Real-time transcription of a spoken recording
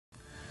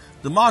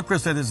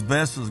Democracy at its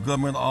best is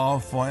government all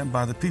for and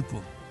by the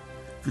people.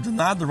 If you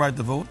deny the right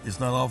to vote, it's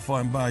not all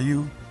for and by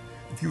you.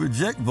 If you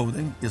reject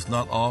voting, it's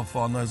not all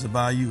for nor is it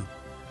by you.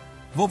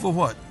 Vote for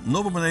what?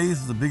 November 8th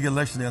is a big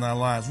election in our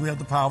lives. We have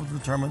the power to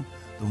determine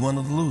the winner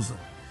or the loser.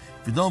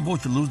 If you don't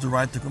vote, you lose the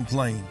right to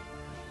complain.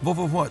 Vote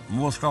for what?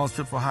 More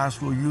scholarships for high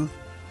school youth,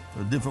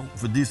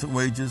 for decent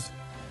wages,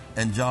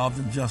 and jobs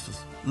and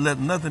justice. Let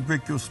nothing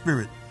break your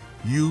spirit.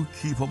 You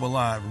keep hope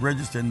alive.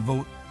 Register and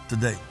vote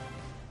today.